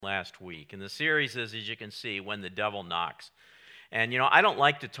last week. And the series is, as you can see, When the Devil Knocks. And, I don't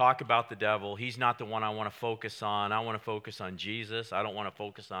like to talk about the devil. He's not the one I want to focus on. I want to focus on Jesus. I don't want to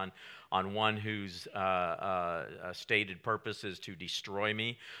focus on one whose stated purpose is to destroy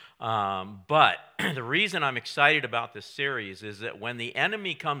me. But the reason I'm excited about this series is that when the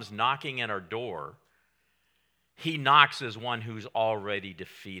enemy comes knocking at our door, he knocks as one who's already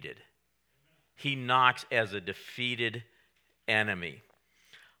defeated. He knocks as a defeated enemy.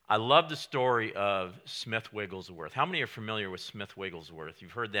 I love the story of Smith Wigglesworth. How many are familiar with Smith Wigglesworth?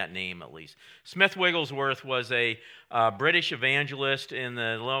 You've heard that name at least. Smith Wigglesworth was a British evangelist in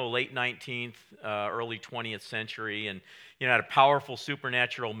the late 19th, early 20th century, and had a powerful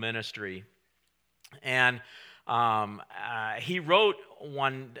supernatural ministry. And he wrote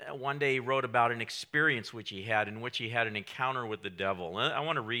one day. He wrote about an experience which he had, in which he had an encounter with the devil. And I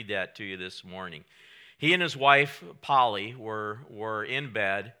want to read that to you this morning. He and his wife, Polly, were in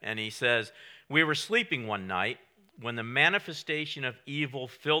bed, and he says, "We were sleeping one night when the manifestation of evil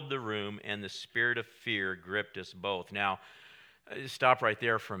filled the room and the spirit of fear gripped us both." Now, stop right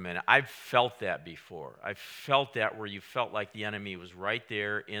there for a minute. I've felt that before. I've felt that where you felt like the enemy was right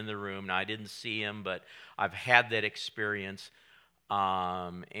there in the room. Now, I didn't see him, but I've had that experience,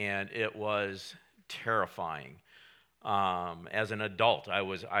 and it was terrifying. As an adult, I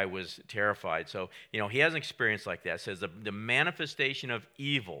was terrified. So, he has an experience like that. It says, the manifestation of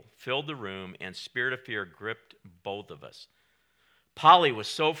evil filled the room and spirit of fear gripped both of us. Polly was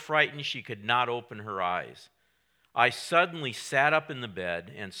so frightened she could not open her eyes. I suddenly sat up in the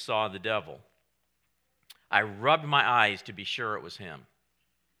bed and saw the devil. I rubbed my eyes to be sure it was him.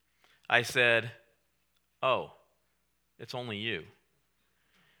 I said, "Oh, it's only you."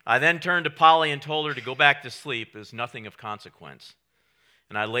 I then turned to Polly and told her to go back to sleep. It was nothing of consequence.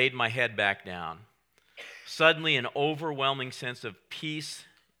 And I laid my head back down. Suddenly, an overwhelming sense of peace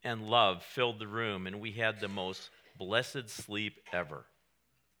and love filled the room, and we had the most blessed sleep ever.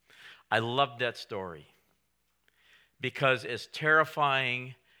 I loved that story because as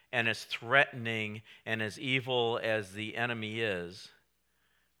terrifying and as threatening and as evil as the enemy is,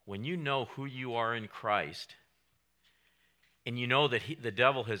 when you know who you are in Christ, and you know that the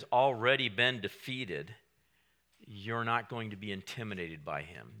devil has already been defeated, you're not going to be intimidated by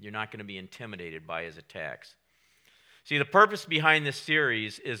him. You're not going to be intimidated by his attacks. See, the purpose behind this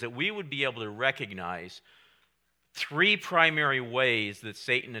series is that we would be able to recognize three primary ways that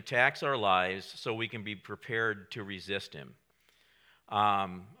Satan attacks our lives so we can be prepared to resist him.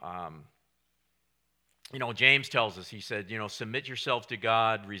 James tells us, he said, submit yourself to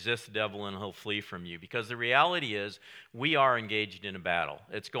God, resist the devil, and he'll flee from you. Because the reality is, we are engaged in a battle.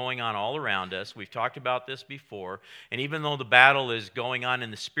 It's going on all around us. We've talked about this before. And even though the battle is going on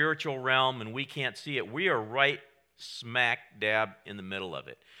in the spiritual realm and we can't see it, we are right smack dab in the middle of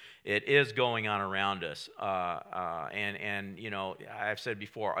it. It is going on around us. And I've said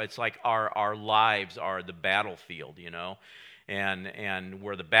before, it's like our lives are the battlefield, And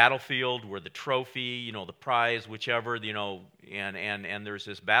we're the battlefield, we're the trophy, the prize, whichever, and there's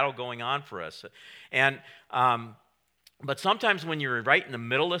this battle going on for us. But sometimes when you're right in the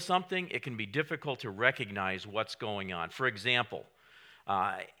middle of something, it can be difficult to recognize what's going on. For example,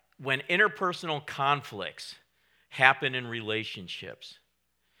 when interpersonal conflicts happen in relationships,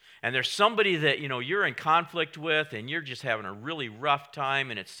 and there's somebody that, you're in conflict with and you're just having a really rough time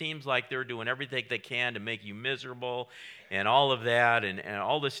and it seems like they're doing everything they can to make you miserable and all of that and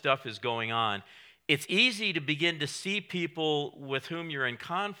all this stuff is going on, it's easy to begin to see people with whom you're in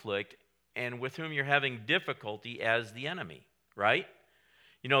conflict and with whom you're having difficulty as the enemy, right?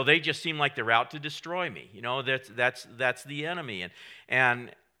 They just seem like they're out to destroy me. That's the enemy.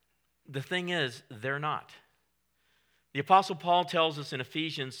 And the thing is, they're not. The Apostle Paul tells us in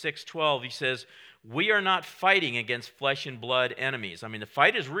Ephesians 6:12, he says, we are not fighting against flesh and blood enemies. I mean, the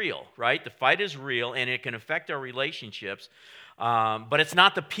fight is real, right? The fight is real, and it can affect our relationships, but it's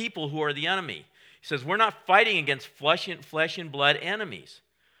not the people who are the enemy. He says, we're not fighting against flesh and blood enemies,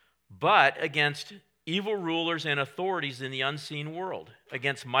 but against evil rulers and authorities in the unseen world,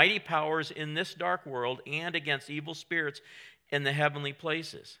 against mighty powers in this dark world, and against evil spirits in the heavenly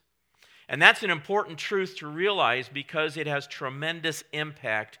places. And that's an important truth to realize because it has tremendous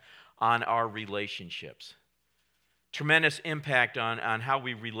impact on our relationships. Tremendous impact on how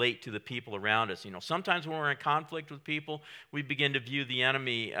we relate to the people around us. Sometimes when we're in conflict with people, we begin to view the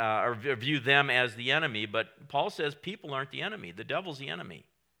enemy or view them as the enemy. But Paul says people aren't the enemy. The devil's the enemy.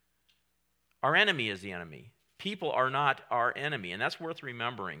 Our enemy is the enemy. People are not our enemy. And that's worth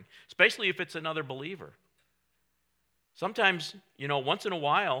remembering, especially if it's another believer. Sometimes, once in a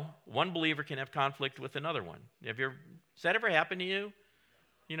while, one believer can have conflict with another one. Has that ever happened to you?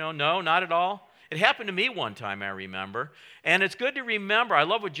 No, not at all. It happened to me one time, I remember. And it's good to remember. I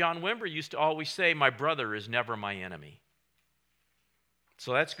love what John Wimber used to always say, my brother is never my enemy.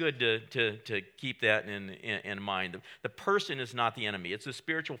 So that's good to keep that in mind. The person is not the enemy. It's the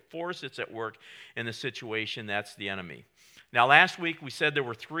spiritual force that's at work in the situation that's the enemy. Now, last week we said there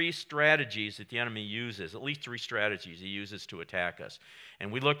were 3 strategies that the enemy uses, at least 3 strategies he uses to attack us.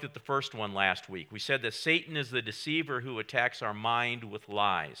 And we looked at the first one last week. We said that Satan is the deceiver who attacks our mind with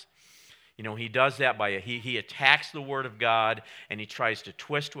lies. He does that by, he attacks the Word of God, and he tries to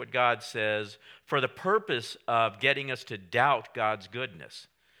twist what God says for the purpose of getting us to doubt God's goodness.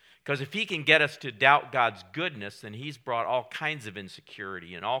 Because if he can get us to doubt God's goodness, then he's brought all kinds of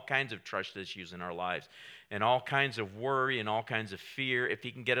insecurity and all kinds of trust issues in our lives and all kinds of worry and all kinds of fear if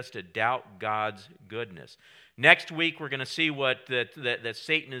he can get us to doubt God's goodness. Next week, we're going to see that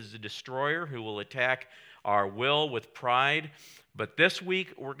Satan is the destroyer who will attack our will with pride. But this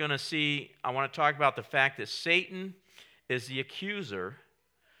week, I want to talk about the fact that Satan is the accuser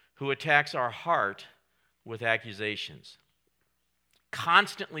who attacks our heart with accusations,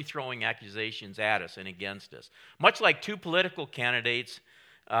 constantly throwing accusations at us and against us. Much like 2 political candidates,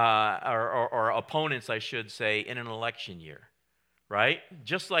 or opponents, I should say, in an election year, right?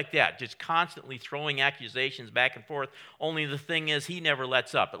 Just like that, just constantly throwing accusations back and forth. Only the thing is, he never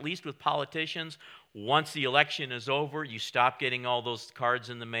lets up. At least with politicians, once the election is over, you stop getting all those cards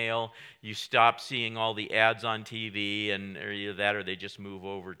in the mail, you stop seeing all the ads on TV, and or either that or they just move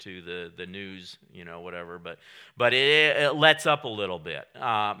over to the news, whatever. But it lets up a little bit.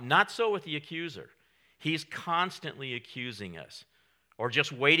 Not so with the accuser. He's constantly accusing us, or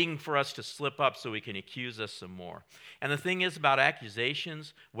just waiting for us to slip up so he can accuse us some more. And the thing is about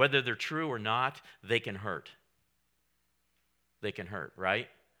accusations, whether they're true or not, they can hurt. They can hurt, right?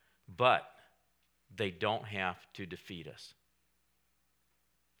 But they don't have to defeat us.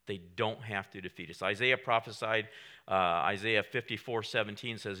 They don't have to defeat us. Isaiah prophesied, Isaiah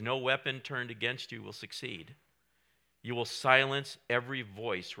 54:17 says, "No weapon turned against you will succeed. You will silence every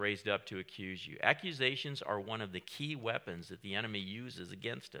voice raised up to accuse you." Accusations are one of the key weapons that the enemy uses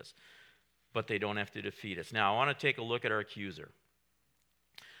against us, but they don't have to defeat us. Now, I want to take a look at our accuser.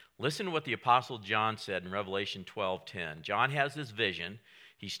 Listen to what the Apostle John said in Revelation 12:10. John has this vision.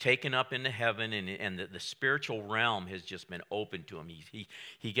 He's taken up into heaven, and the spiritual realm has just been opened to him.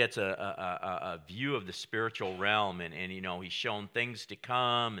 He gets a view of the spiritual realm, and he's shown things to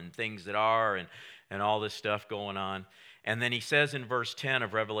come and things that are, and all this stuff going on. And then he says in verse 10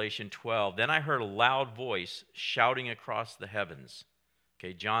 of Revelation 12, "Then I heard a loud voice shouting across the heavens."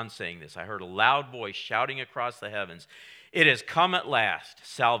 Okay, John's saying this. "I heard a loud voice shouting across the heavens. It has come at last,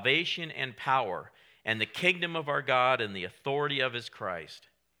 salvation and power, and the kingdom of our God and the authority of his Christ.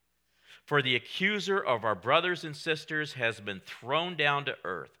 For the accuser of our brothers and sisters has been thrown down to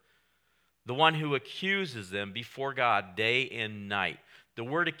earth, the one who accuses them before God day and night." The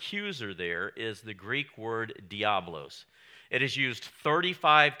word accuser there is the Greek word diablos. It is used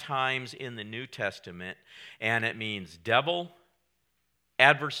 35 times in the New Testament, and it means devil,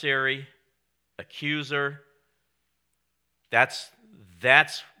 adversary, accuser. That's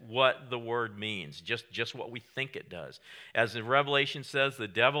what the word means, just what we think it does. As the Revelation says, the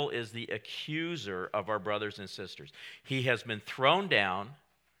devil is the accuser of our brothers and sisters. He has been thrown down.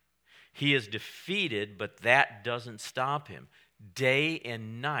 He is defeated, but that doesn't stop him. Day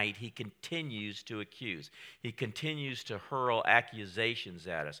and night, he continues to accuse. He continues to hurl accusations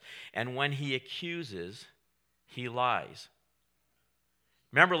at us. And when he accuses, he lies.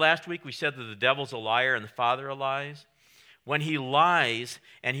 Remember last week we said that the devil's a liar and the father of lies? When he lies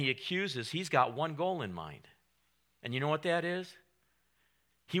and he accuses, he's got one goal in mind. And you know what that is?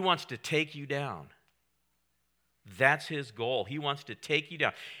 He wants to take you down. That's his goal. He wants to take you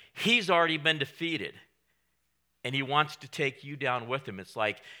down. He's already been defeated, and he wants to take you down with him. It's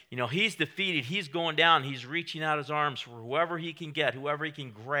like, he's defeated. He's going down. He's reaching out his arms for whoever he can get, whoever he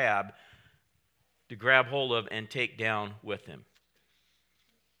can grab, to grab hold of and take down with him.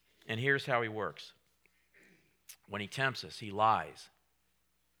 And here's how he works. When he tempts us, he lies.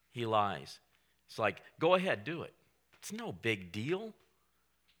 He lies. It's like, go ahead, do it. It's no big deal.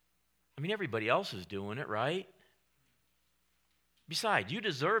 I mean, everybody else is doing it, right? Besides, you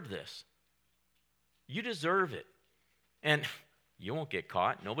deserve this. You deserve it. And you won't get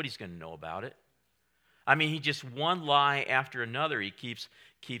caught. Nobody's going to know about it. I mean, he just one lie after another. He keeps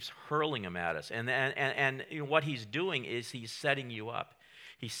hurling them at us. And what he's doing is he's setting you up.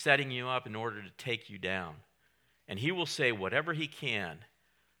 He's setting you up in order to take you down. And he will say whatever he can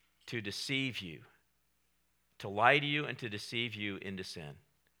to deceive you, to lie to you and to deceive you into sin.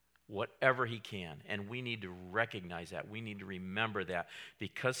 whatever he can. And we need to recognize that. We need to remember that,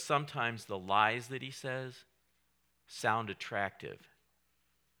 because sometimes the lies that he says sound attractive,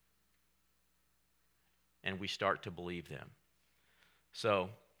 and we start to believe them. So,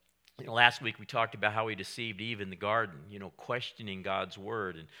 last week we talked about how he deceived Eve in the garden, questioning God's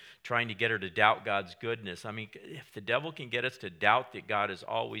word and trying to get her to doubt God's goodness. I mean, if the devil can get us to doubt that God is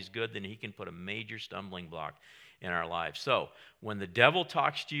always good, then he can put a major stumbling block in our lives. So, when the devil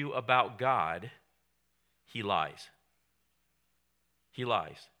talks to you about God, he lies. He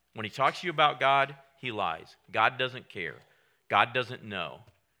lies. When he talks to you about God, he lies. God doesn't care. God doesn't know.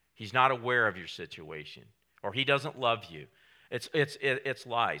 He's not aware of your situation, or he doesn't love you. It's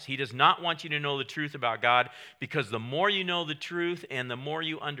lies. He does not want you to know the truth about God, because the more you know the truth and the more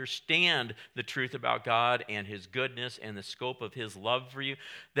you understand the truth about God and his goodness and the scope of his love for you,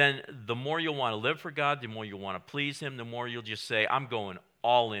 then the more you'll want to live for God, the more you'll want to please him, the more you'll just say, I'm going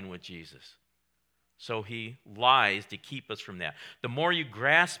all in with Jesus. So he lies to keep us from that. The more you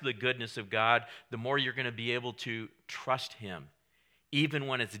grasp the goodness of God, the more you're going to be able to trust him, even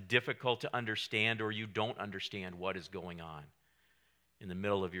when it's difficult to understand or you don't understand what is going on in the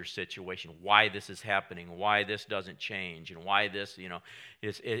middle of your situation, why this is happening, why this doesn't change, and why this,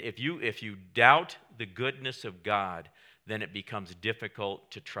 if you doubt the goodness of God, then it becomes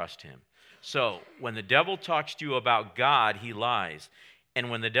difficult to trust him. So when the devil talks to you about God, he lies. And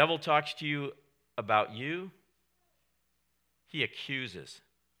when the devil talks to you about you, he accuses.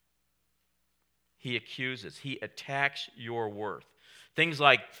 He accuses. He attacks your worth. Things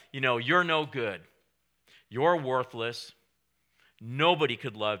like, you're no good. You're worthless. Nobody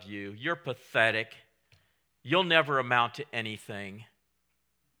could love you. You're pathetic. You'll never amount to anything.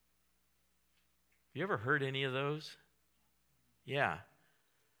 You ever heard any of those? Yeah.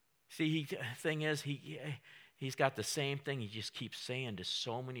 See, the thing is, he's got the same thing he just keeps saying to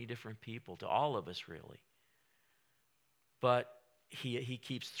so many different people, to all of us really. But he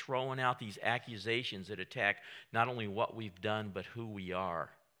keeps throwing out these accusations that attack not only what we've done, but who we are.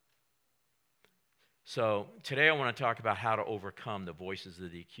 So today I want to talk about how to overcome the voices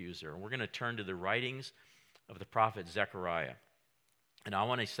of the accuser. And we're going to turn to the writings of the prophet Zechariah. And I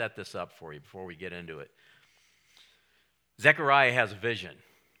want to set this up for you before we get into it. Zechariah has a vision.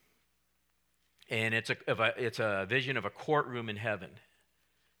 And it's a vision of a courtroom in heaven.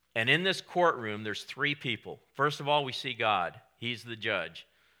 And in this courtroom, there's three people. First of all, we see God. He's the judge.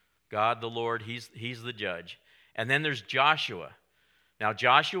 God, the Lord, he's the judge. And then there's Joshua. Now,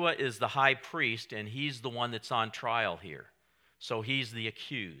 Joshua is the high priest, and he's the one that's on trial here. So he's the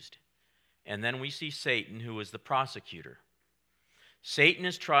accused. And then we see Satan, who is the prosecutor. Satan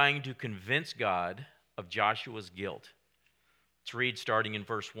is trying to convince God of Joshua's guilt. Let's read starting in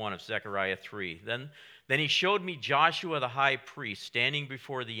verse 1 of Zechariah 3. Then he showed me Joshua the high priest standing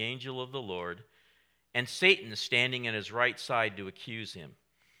before the angel of the Lord, and Satan standing at his right side to accuse him.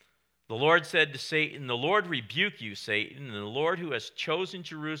 The Lord said to Satan, "The Lord rebuke you, Satan, and the Lord who has chosen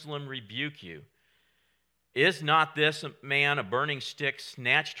Jerusalem rebuke you. Is not this man a burning stick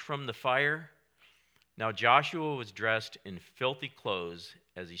snatched from the fire?" Now Joshua was dressed in filthy clothes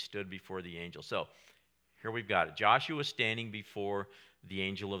as he stood before the angel. So here we've got it. Joshua standing before the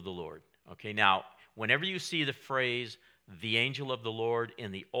angel of the Lord. Okay, now whenever you see the phrase the angel of the Lord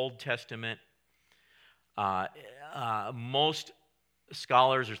in the Old Testament, most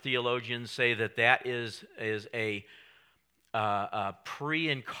scholars or theologians say that is a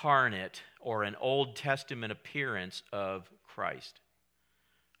pre-incarnate or an Old Testament appearance of Christ.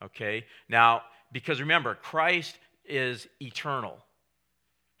 Okay? Now, because remember, Christ is eternal.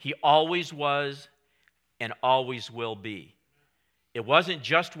 He always was and always will be. It wasn't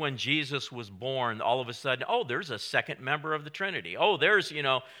just when Jesus was born, all of a sudden, there's a second member of the Trinity. There's,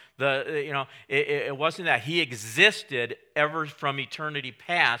 it wasn't that. He existed ever from eternity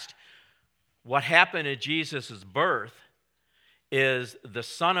past. What happened at Jesus' birth is the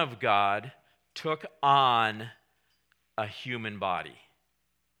Son of God took on a human body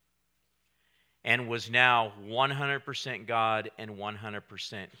and was now 100% God and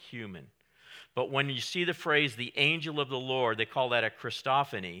 100% human. But when you see the phrase, the angel of the Lord, they call that a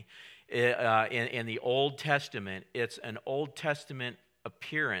Christophany. In the Old Testament, it's an Old Testament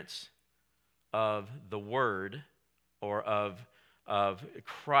appearance of the Word or of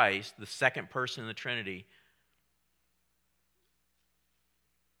Christ, the second person in the Trinity.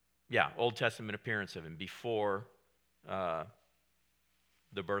 Yeah, Old Testament appearance of him before the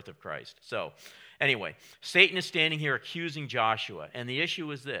birth of Christ. So, anyway, Satan is standing here accusing Joshua, and the issue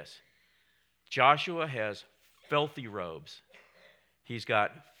is this. Joshua has filthy robes. He's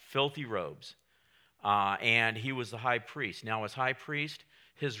got filthy robes. And he was the high priest. Now, as high priest,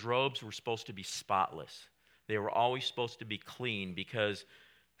 his robes were supposed to be spotless. They were always supposed to be clean because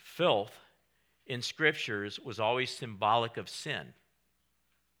filth in scriptures was always symbolic of sin.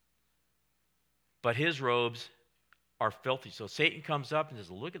 But his robes are filthy. So Satan comes up and says,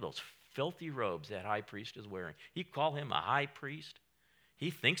 look at those filthy robes that high priest is wearing. You call him a high priest?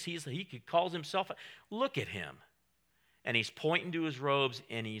 He thinks he calls himself. Look at him. And he's pointing to his robes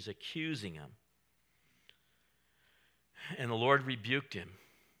and he's accusing him. And the Lord rebuked him.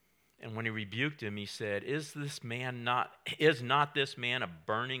 And when he rebuked him, he said, Is not this man a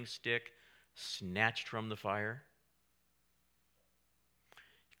burning stick snatched from the fire?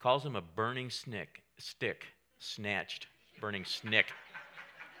 He calls him a burning stick, snatched, burning snick.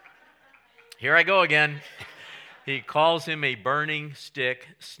 Here I go again. He calls him a burning stick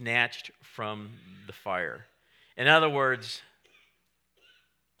snatched from the fire. In other words,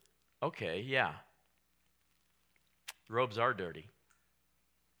 okay, yeah, robes are dirty.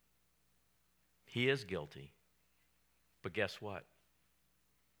 He is guilty. But guess what?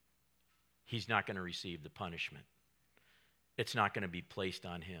 He's not going to receive the punishment. It's not going to be placed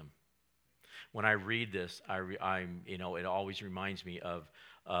on him. When I read this, it always reminds me of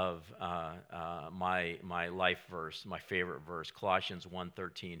my life verse, my favorite verse, Colossians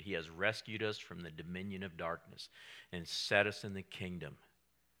 1:13. He has rescued us from the dominion of darkness and set us in the kingdom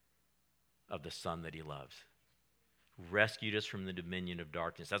of the Son that he loves. Rescued us from the dominion of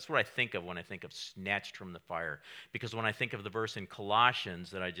darkness. That's what I think of when I think of snatched from the fire. Because when I think of the verse in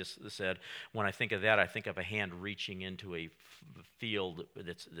Colossians that I just said, when I think of that, I think of a hand reaching into a field,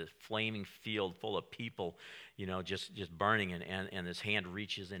 that's the flaming field full of people, just burning, and this hand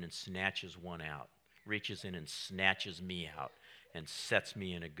reaches in and snatches one out. Reaches in and snatches me out and sets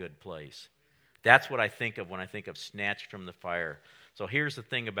me in a good place. That's what I think of when I think of snatched from the fire. So here's the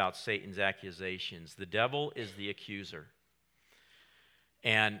thing about Satan's accusations. The devil is the accuser.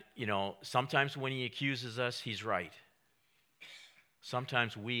 And, sometimes when he accuses us, he's right.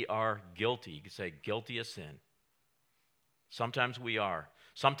 Sometimes we are guilty. You could say guilty of sin. Sometimes we are.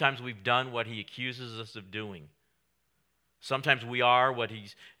 Sometimes we've done what he accuses us of doing. Sometimes we are what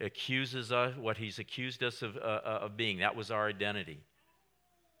he's accused us of being. That was our identity.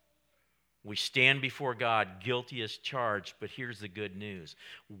 We stand before God guilty as charged, but here's the good news.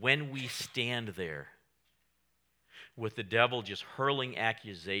 When we stand there with the devil just hurling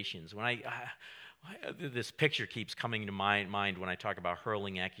accusations, this picture keeps coming to my mind when I talk about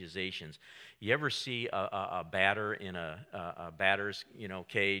hurling accusations. You ever see a batter in a batter's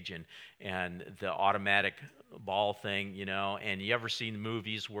cage and the automatic ball thing, and you ever seen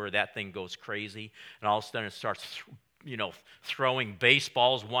movies where that thing goes crazy and all of a sudden it starts throwing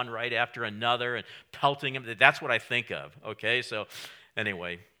baseballs one right after another and pelting them? That's what I think of, okay? So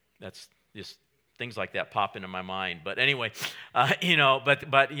anyway, that's just things like that pop into my mind. But anyway,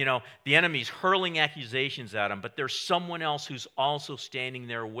 the enemy's hurling accusations at him, but there's someone else who's also standing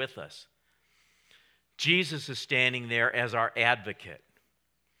there with us. Jesus is standing there as our advocate.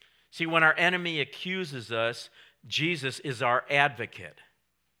 See, when our enemy accuses us, Jesus is our advocate.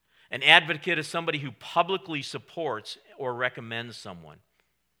 An advocate is somebody who publicly supports or recommends someone.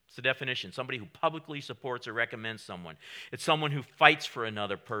 It's the definition. Somebody who publicly supports or recommends someone. It's someone who fights for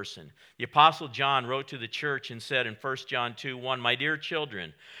another person. The Apostle John wrote to the church and said in 1 John 2:1, "My dear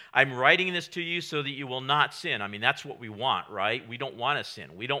children, I'm writing this to you so that you will not sin." I mean, that's what we want, right? We don't want to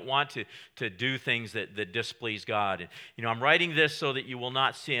sin. We don't want to do things that displease God. And, I'm writing this so that you will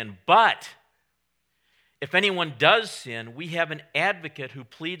not sin. But if anyone does sin, we have an advocate who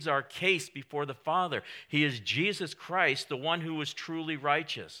pleads our case before the Father. He is Jesus Christ, the one who is truly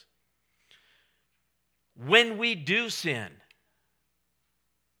righteous. When we do sin,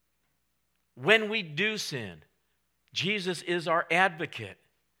 Jesus is our advocate.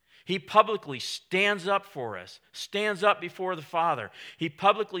 He publicly stands up for us, stands up before the Father. He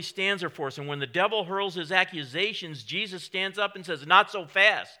publicly stands there for us. And when the devil hurls his accusations, Jesus stands up and says, "Not so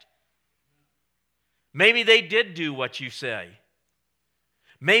fast. Maybe they did do what you say.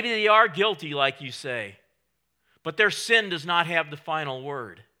 Maybe they are guilty like you say. But their sin does not have the final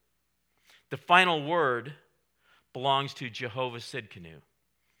word. The final word belongs to Jehovah Sidkenu."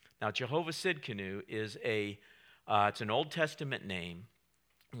 Now, Jehovah Sidkenu is it's an Old Testament name,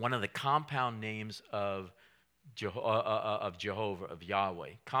 one of the compound names of Jehovah, of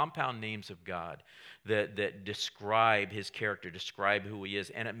Yahweh, compound names of God that describe his character, describe who he is,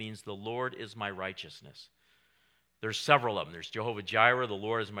 and it means the Lord is my righteousness. There's several of them. There's Jehovah Jireh, the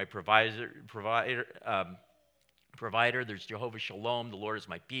Lord is my provider. There's Jehovah Shalom, the Lord is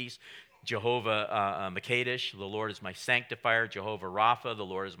my peace. Jehovah Makadesh, the Lord is my sanctifier. Jehovah Rapha, the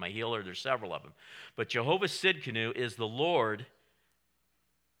Lord is my healer. There's several of them. But Jehovah Sidkenu is the Lord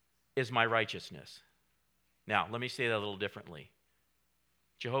is my righteousness. Now, let me say that a little differently.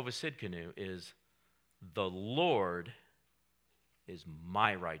 Jehovah Sidkenu is the Lord is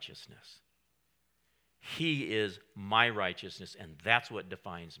my righteousness. He is my righteousness, and that's what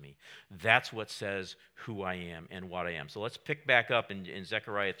defines me. That's what says who I am and what I am. So let's pick back up in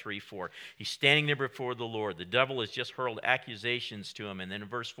Zechariah 3:4. He's standing there before the Lord. The devil has just hurled accusations to him. And then in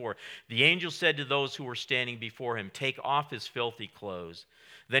verse 4, the angel said to those who were standing before him, take off his filthy clothes.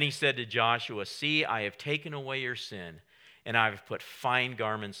 Then he said to Joshua, see, I have taken away your sin, and I have put fine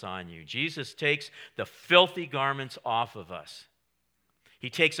garments on you. Jesus takes the filthy garments off of us. He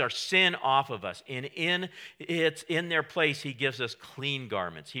takes our sin off of us. And in their place, he gives us clean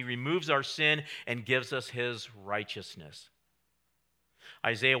garments. He removes our sin and gives us his righteousness.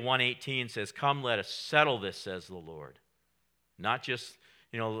 Isaiah 1:18 says, come, let us settle this, says the Lord. Not just,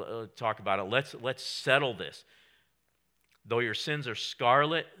 talk about it. Let's settle this. Though your sins are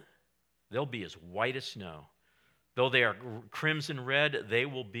scarlet, they'll be as white as snow. Though they are crimson red, they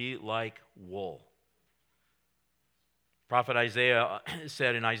will be like wool. Prophet Isaiah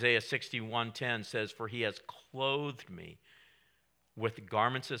said in Isaiah 61:10 says, for he has clothed me with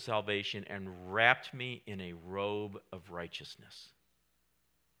garments of salvation and wrapped me in a robe of righteousness.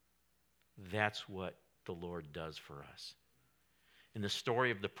 That's what the Lord does for us. In the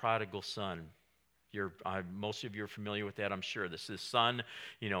story of the prodigal son, most of you are familiar with that, I'm sure. This son,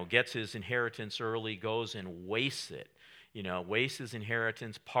 gets his inheritance early, goes and wastes it. Wastes his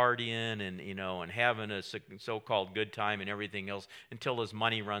inheritance, partying and having a so-called good time and everything else until his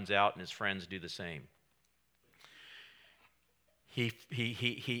money runs out and his friends do the same.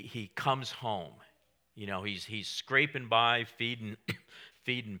 He comes home. He's scraping by, feeding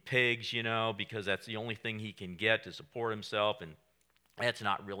pigs, because that's the only thing he can get to support himself, and that's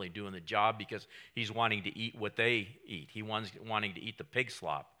not really doing the job because he's wanting to eat what they eat. He wanting to eat the pig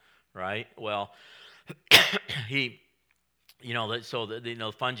slop, right? Well, the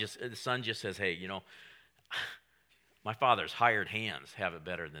son just says, hey, my father's hired hands have it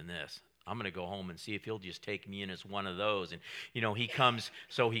better than this. I'm going to go home and see if he'll just take me in as one of those. And, he comes,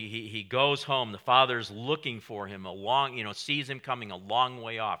 so he goes home. The father's looking for him sees him coming a long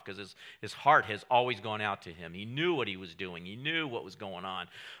way off because his heart has always gone out to him. He knew what he was doing. He knew what was going on.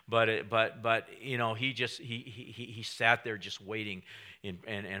 But he sat there just waiting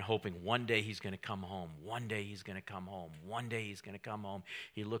and hoping one day he's going to come home. One day he's going to come home. One day he's going to come home.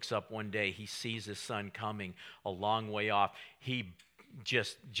 He looks up one day. He sees his son coming a long way off. He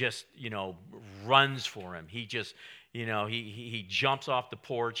just runs for him. He just he jumps off the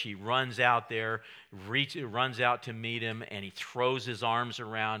porch. He runs out there, runs out to meet him, and he throws his arms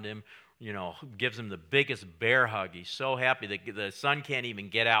around him. Gives him the biggest bear hug. He's so happy that the son can't even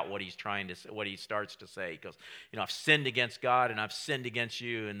get out what he starts to say. He goes, I've sinned against God and I've sinned against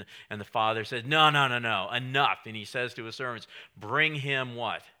you. And the father says, no, enough. And he says to his servants, bring him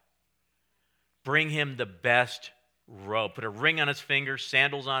what? Bring him the best robe. Put a ring on his finger,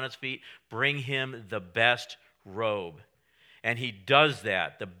 sandals on his feet. Bring him the best robe. And he does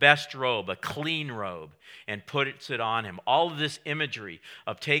that, the best robe, a clean robe, and puts it on him. All of this imagery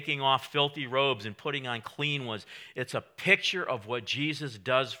of taking off filthy robes and putting on clean ones, it's a picture of what Jesus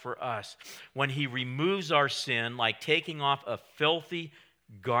does for us when he removes our sin, like taking off a filthy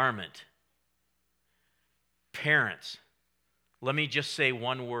garment. Parents, let me just say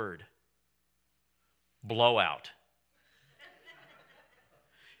one word: blowout.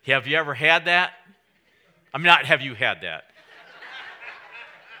 Have you ever had that? Have you had that?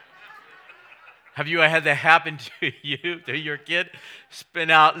 Have you had that happen to you, to your kid? Spin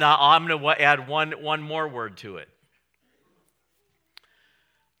out. Now, I'm going to add one more word to it.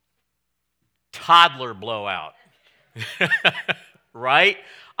 Toddler blowout. Right?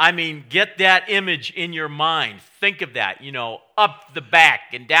 Get that image in your mind. Think of that, up the back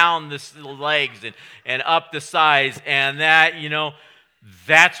and down the legs and up the sides. And that,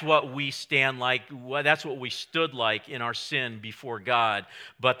 that's what we stand like. That's what we stood like in our sin before God.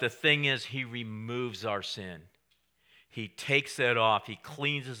 But the thing is, he removes our sin. He takes it off. He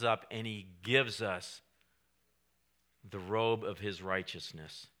cleans us up, and he gives us the robe of his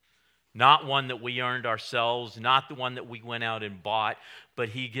righteousness. Not one that we earned ourselves, not the one that we went out and bought, but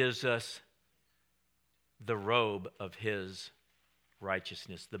he gives us the robe of his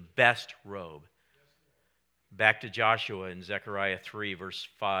righteousness, the best robe. Back to Joshua in Zechariah 3, verse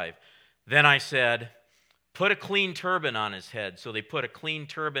 5. Then I said, put a clean turban on his head. So they put a clean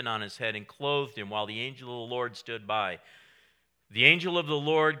turban on his head and clothed him while the angel of the Lord stood by. The angel of the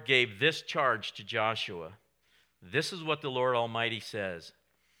Lord gave this charge to Joshua. This is what the Lord Almighty says.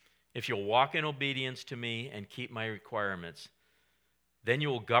 If you'll walk in obedience to me and keep my requirements, Then you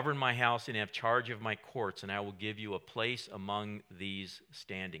will govern my house and have charge of my courts, and I will give you a place among these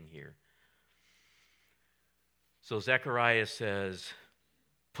standing here. So Zechariah says,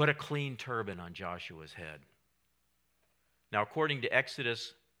 put a clean turban on Joshua's head. Now, according to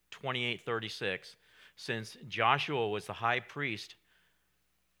Exodus 28:36, since Joshua was the high priest,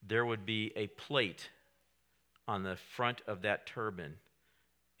 there would be a plate on the front of that turban,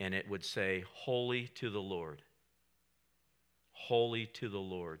 and it would say, Holy to the Lord. Holy to the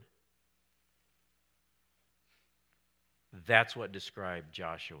Lord. That's what described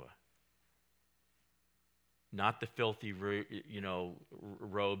Joshua. Not the filthy,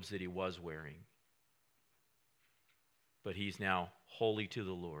 robes that he was wearing. But he's now holy to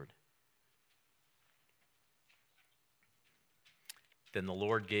the Lord. Then the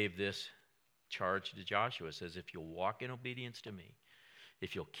Lord gave this charge to Joshua. It says, if you'll walk in obedience to me,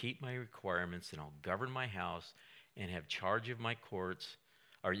 if you'll keep my requirements, then I'll govern my house and have charge of my courts,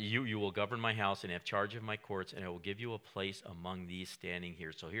 or you will govern my house and have charge of my courts, and I will give you a place among these standing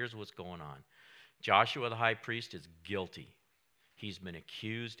here. So here's what's going on. Joshua the high priest is guilty. He's been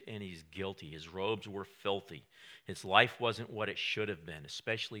accused and he's guilty. His robes were filthy. His life wasn't what it should have been,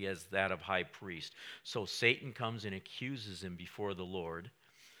 especially as that of high priest. So Satan comes and accuses him before the Lord.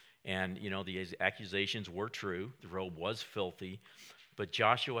 And, the accusations were true. The robe was filthy. But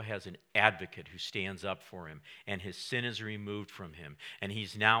Joshua has an advocate who stands up for him, and his sin is removed from him. And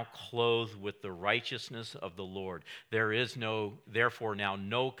he's now clothed with the righteousness of the Lord. There is therefore now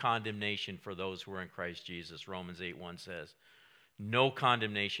no condemnation for those who are in Christ Jesus, Romans 8:1 says. No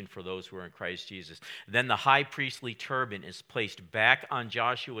condemnation for those who are in Christ Jesus. Then the high priestly turban is placed back on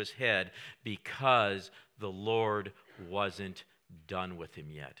Joshua's head because the Lord wasn't done with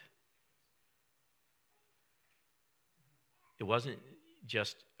him yet. It wasn't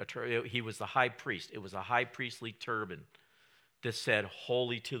just he was the high priest. It was a high priestly turban that said,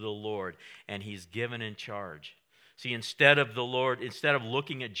 holy to the Lord, and he's given in charge. See, instead of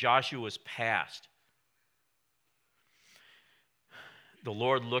looking at Joshua's past, the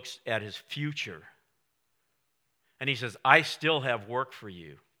Lord looks at his future, and he says, I still have work for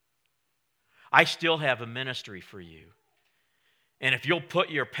you. I still have a ministry for you. And if you'll put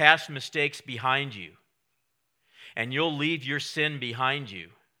your past mistakes behind you, and you'll leave your sin behind you,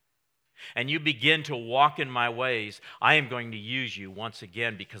 and you begin to walk in my ways, I am going to use you once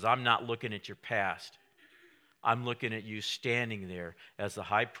again, because I'm not looking at your past. I'm looking at you standing there as the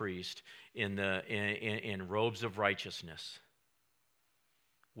high priest in robes of righteousness,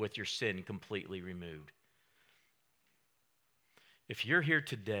 with your sin completely removed. If you're here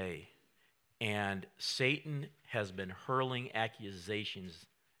today and Satan has been hurling accusations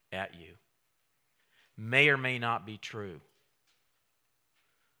at you, may or may not be true,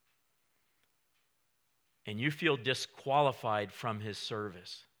 and you feel disqualified from his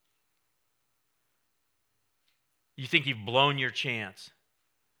service, you think you've blown your chance,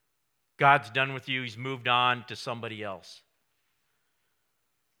 God's done with you, he's moved on to somebody else,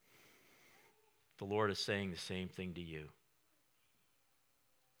 the Lord is saying the same thing to you.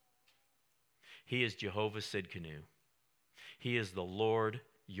 He is Jehovah Sidkenu. He is the Lord,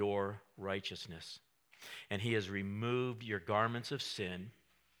 your righteousness. And he has removed your garments of sin.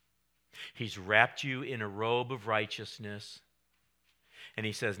 He's wrapped you in a robe of righteousness. And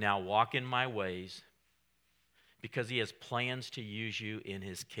he says, now walk in my ways, because he has plans to use you in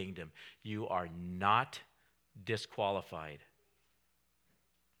his kingdom. You are not disqualified.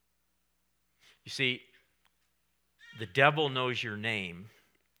 You see, the devil knows your name,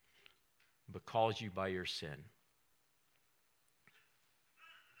 but calls you by your sin.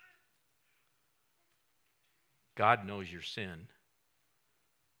 God knows your sin,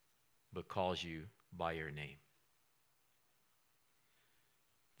 but calls you by your name.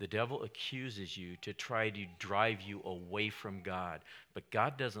 The devil accuses you to try to drive you away from God, but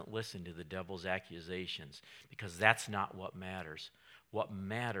God doesn't listen to the devil's accusations, because that's not what matters. What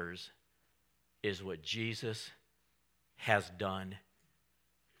matters is what Jesus has done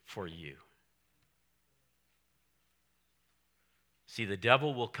for you. See, the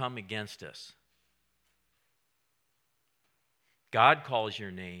devil will come against us. God calls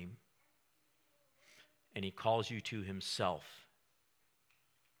your name, and he calls you to himself,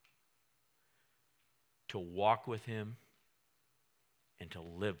 to walk with him and to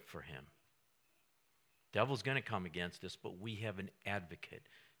live for him. Devil's going to come against us, but we have an advocate,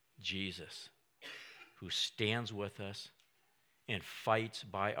 Jesus, who stands with us and fights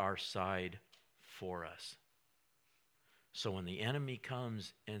by our side for us. So when the enemy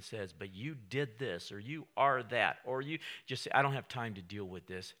comes and says, but you did this, or you are that, or you just say, I don't have time to deal with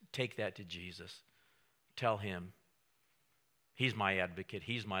this, take that to Jesus. Tell him He's my advocate.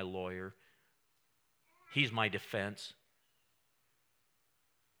 He's my lawyer. He's my defense.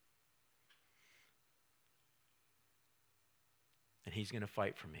 And he's going to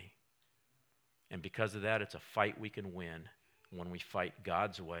fight for me. And because of that, it's a fight we can win when we fight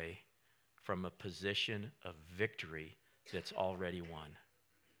God's way from a position of victory that's already won.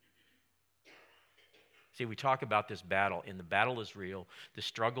 See, we talk about this battle, and the battle is real, the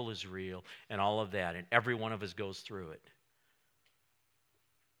struggle is real, and all of that, and every one of us goes through it.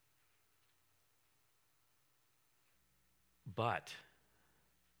 But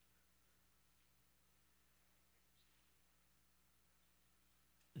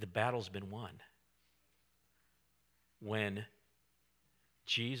the battle's been won. When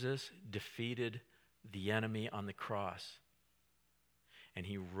Jesus defeated the enemy on the cross and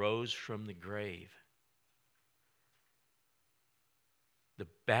he rose from the grave, the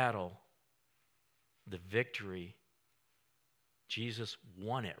battle, the victory, Jesus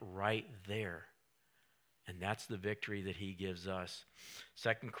won it right there. And that's the victory that he gives us.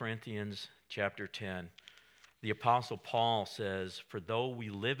 2 Corinthians chapter 10, the Apostle Paul says, "For though we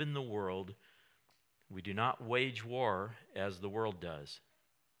live in the world, we do not wage war as the world does.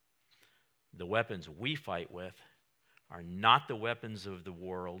 The weapons we fight with are not the weapons of the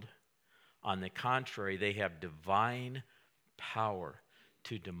world. On the contrary, they have divine power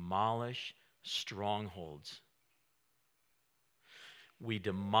to demolish strongholds." We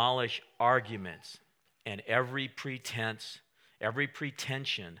demolish arguments and every pretense, every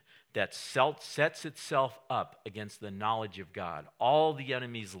pretension that sets itself up against the knowledge of God. All the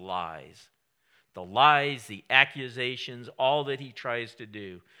enemy's lies, the accusations, all that he tries to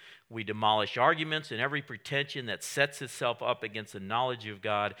do. We demolish arguments and every pretension that sets itself up against the knowledge of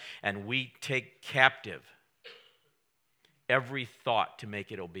God, and we take captive every thought to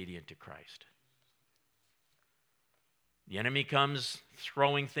make it obedient to Christ. The enemy comes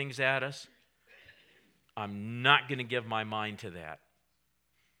throwing things at us. I'm not going to give my mind to that.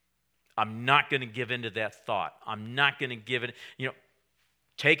 I'm not going to give into that thought. I'm not going to give it,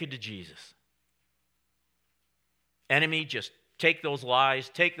 take it to Jesus. Enemy, just take those lies,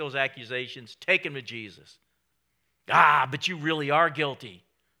 take those accusations, take them to Jesus. But you really are guilty.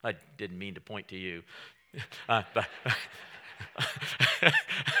 I didn't mean to point to you.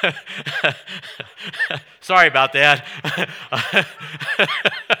 Sorry about that.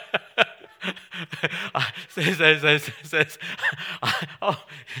 Says, "Oh,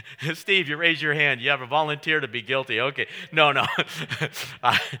 Steve, you raise your hand. You have a volunteer to be guilty." Okay. No.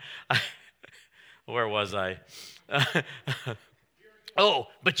 Where was I?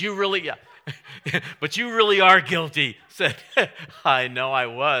 But you really are guilty. Said, "I know I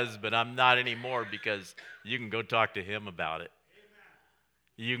was, but I'm not anymore," because you can go talk to him about it.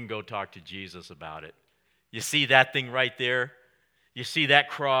 You can go talk to Jesus about it. You see that thing right there? You see that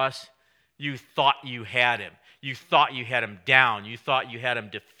cross? You thought you had him. You thought you had him down. You thought you had him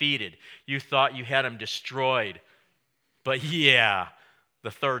defeated. You thought you had him destroyed. But yeah, the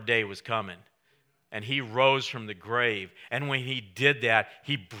third day was coming. And he rose from the grave. And when he did that,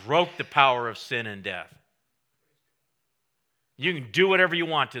 he broke the power of sin and death. You can do whatever you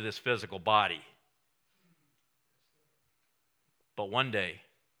want to this physical body. But one day,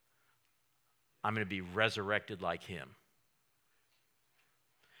 I'm going to be resurrected like him.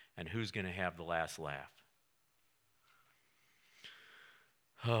 And who's going to have the last laugh?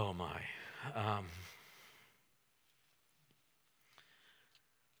 Oh, my.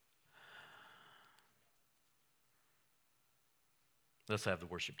 Let's have the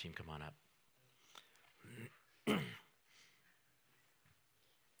worship team come on up.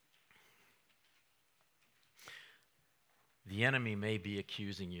 The enemy may be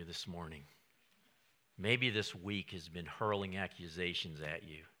accusing you this morning. Maybe this week has been hurling accusations at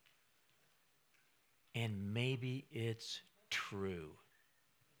you. And maybe it's true.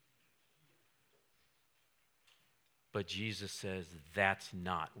 But Jesus says that's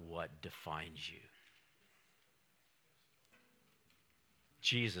not what defines you.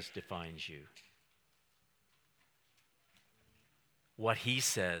 Jesus defines you. What he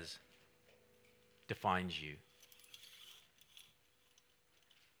says defines you.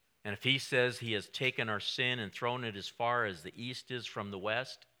 And if he says he has taken our sin and thrown it as far as the east is from the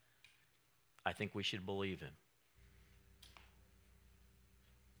west, I think we should believe him.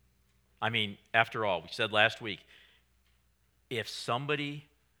 I mean, after all, we said last week, if somebody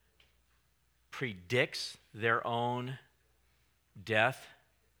predicts their own death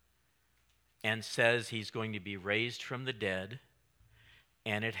and says he's going to be raised from the dead,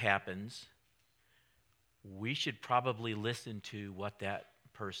 and it happens, we should probably listen to what that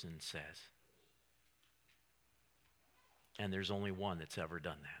person says. And there's only one that's ever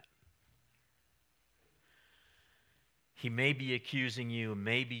done that. He may be accusing you,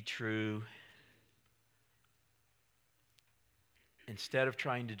 may be true. Instead of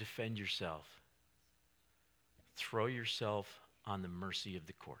trying to defend yourself, throw yourself on the mercy of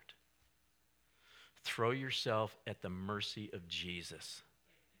the court. Throw yourself at the mercy of Jesus.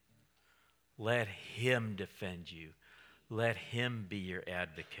 Let him defend you. Let him be your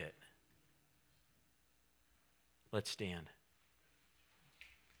advocate. Let's stand.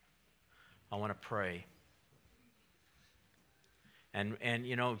 I want to pray. And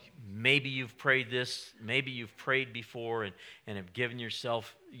you know, maybe you've prayed this, maybe you've prayed before and have given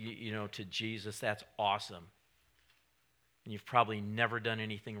yourself, to Jesus. That's awesome. And you've probably never done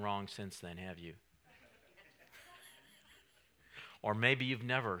anything wrong since then, have you? Or maybe you've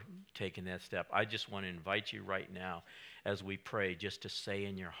never taken that step. I just want to invite you right now as we pray just to say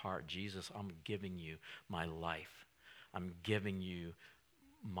in your heart, Jesus, I'm giving you my life. I'm giving you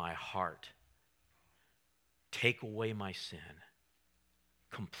my heart. Take away my sin.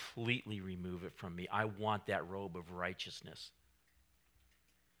 Completely remove it from me. I want that robe of righteousness.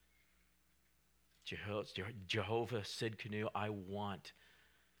 Jehovah Sidkenu, I want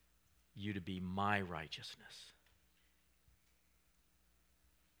you to be my righteousness.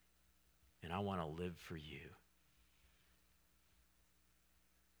 And I want to live for you.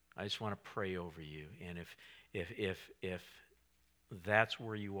 I just want to pray over you. And if that's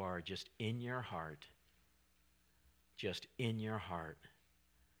where you are, just in your heart,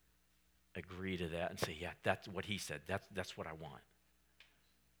 agree to that and say, yeah, that's what he said. That's what I want.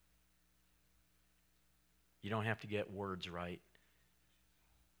 You don't have to get words right.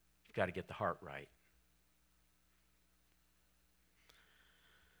 You've got to get the heart right.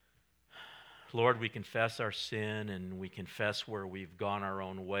 Lord, we confess our sin and we confess where we've gone our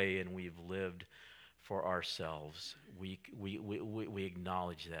own way and we've lived for ourselves. We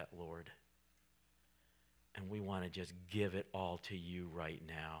acknowledge that, Lord. And we want to just give it all to you right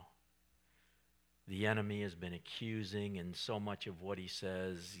now. The enemy has been accusing, and so much of what he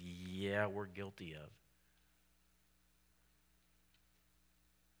says, yeah, we're guilty of.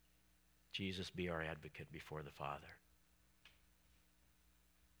 Jesus, be our advocate before the Father.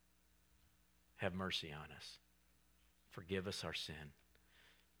 Have mercy on us. Forgive us our sin.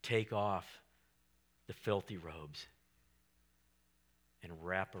 Take off the filthy robes and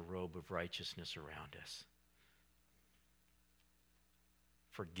wrap a robe of righteousness around us.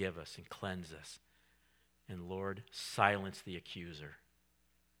 Forgive us and cleanse us. And Lord, silence the accuser.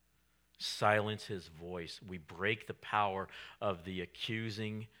 Silence his voice. We break the power of the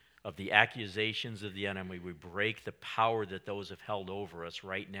accusations of the enemy. We break the power that those have held over us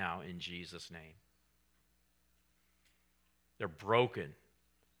right now in Jesus' name. They're broken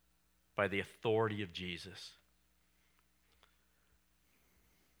by the authority of Jesus.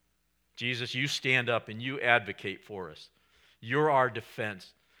 Jesus, you stand up and you advocate for us. You're our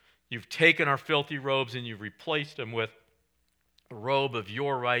defense. You've taken our filthy robes and you've replaced them with a robe of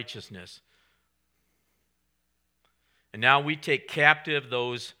your righteousness. And now we take captive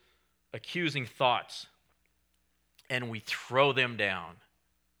those accusing thoughts and we throw them down.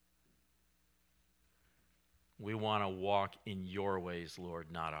 We want to walk in your ways, Lord,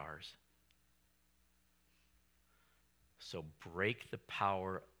 not ours. So break the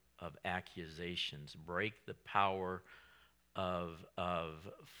power of accusations. Break the power of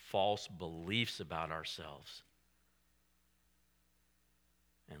false beliefs about ourselves.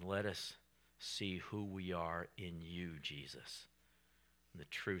 And let us see who we are in you, Jesus. And the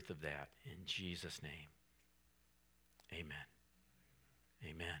truth of that, in Jesus' name. Amen.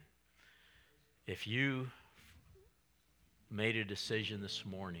 Amen. If you made a decision this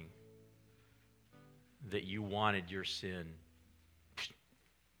morning that you wanted your sin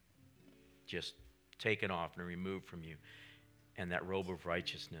just taken off and removed from you, and that robe of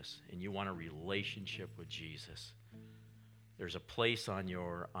righteousness, and you want a relationship with Jesus, there's a place on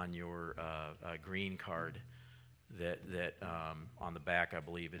your green card that on the back, I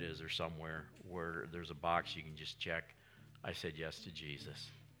believe it is, or somewhere, where there's a box you can just check, I said yes to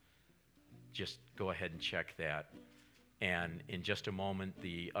Jesus. Just go ahead and check that. And in just a moment,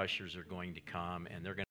 the ushers are going to come, and they're going to